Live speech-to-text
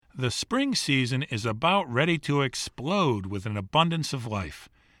The spring season is about ready to explode with an abundance of life.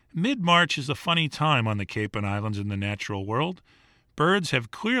 Mid-March is a funny time on the Cape and Islands in the natural world. Birds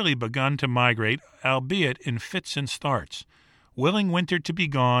have clearly begun to migrate, albeit in fits and starts. Willing winter to be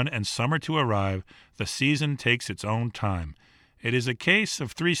gone and summer to arrive, the season takes its own time. It is a case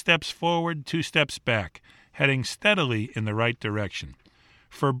of 3 steps forward, 2 steps back, heading steadily in the right direction.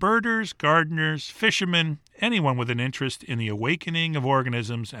 For birders, gardeners, fishermen, anyone with an interest in the awakening of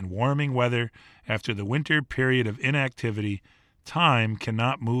organisms and warming weather after the winter period of inactivity, time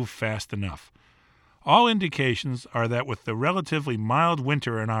cannot move fast enough. All indications are that with the relatively mild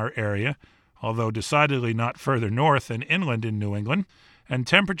winter in our area, although decidedly not further north and inland in New England, and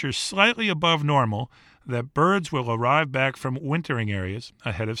temperatures slightly above normal, that birds will arrive back from wintering areas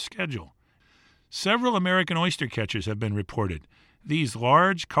ahead of schedule. Several American oyster catchers have been reported. These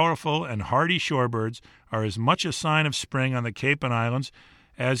large, colorful, and hardy shorebirds are as much a sign of spring on the Cape and Islands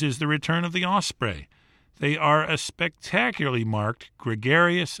as is the return of the osprey. They are a spectacularly marked,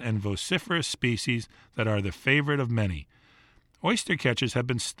 gregarious, and vociferous species that are the favorite of many. Oyster catchers have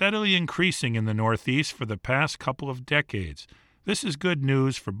been steadily increasing in the Northeast for the past couple of decades. This is good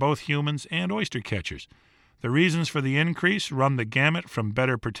news for both humans and oyster catchers. The reasons for the increase run the gamut from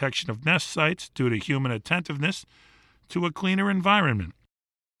better protection of nest sites due to human attentiveness to a cleaner environment.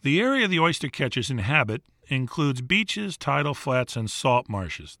 The area the oyster catchers inhabit includes beaches, tidal flats, and salt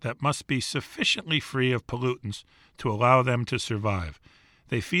marshes that must be sufficiently free of pollutants to allow them to survive.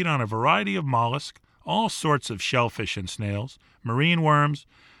 They feed on a variety of mollusks, all sorts of shellfish and snails, marine worms,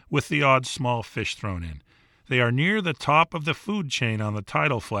 with the odd small fish thrown in. They are near the top of the food chain on the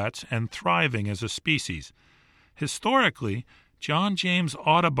tidal flats and thriving as a species. Historically, John James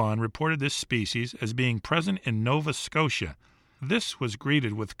Audubon reported this species as being present in Nova Scotia. This was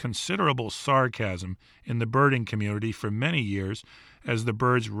greeted with considerable sarcasm in the birding community for many years, as the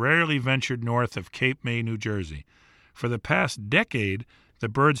birds rarely ventured north of Cape May, New Jersey. For the past decade, the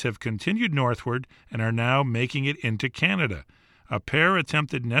birds have continued northward and are now making it into Canada. A pair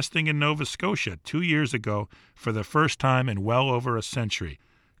attempted nesting in Nova Scotia 2 years ago for the first time in well over a century.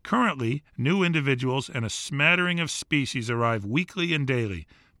 Currently, new individuals and a smattering of species arrive weekly and daily,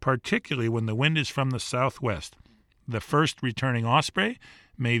 particularly when the wind is from the southwest. The first returning osprey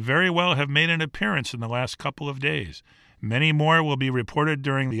may very well have made an appearance in the last couple of days. Many more will be reported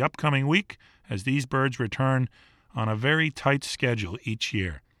during the upcoming week as these birds return on a very tight schedule each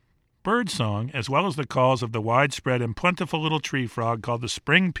year. Birdsong, as well as the calls of the widespread and plentiful little tree frog called the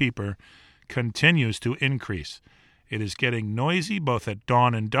spring peeper, continues to increase. It is getting noisy both at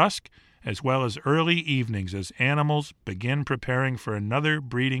dawn and dusk, as well as early evenings as animals begin preparing for another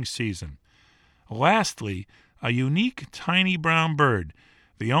breeding season. Lastly, a unique tiny brown bird,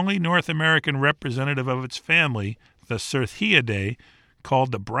 the only North American representative of its family, the Certhiidae,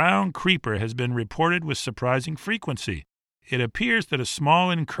 called the brown creeper, has been reported with surprising frequency. It appears that a small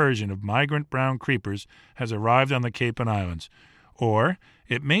incursion of migrant brown creepers has arrived on the Cape and Islands, or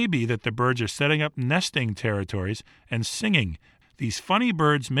it may be that the birds are setting up nesting territories and singing. These funny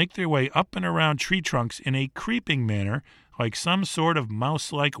birds make their way up and around tree trunks in a creeping manner, like some sort of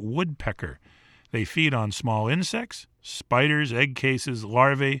mouse-like woodpecker. They feed on small insects, spiders, egg cases,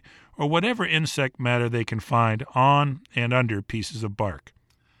 larvae, or whatever insect matter they can find on and under pieces of bark.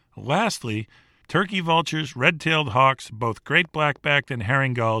 Lastly, turkey vultures, red-tailed hawks, both great black-backed and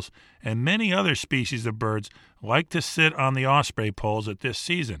herring gulls, and many other species of birds like to sit on the osprey poles at this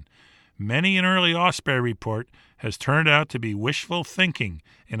season. Many an early osprey report has turned out to be wishful thinking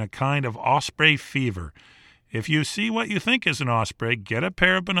in a kind of osprey fever. If you see what you think is an osprey, get a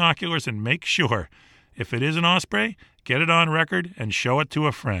pair of binoculars and make sure. If it is an osprey, get it on record and show it to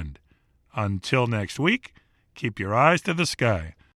a friend. Until next week, keep your eyes to the sky.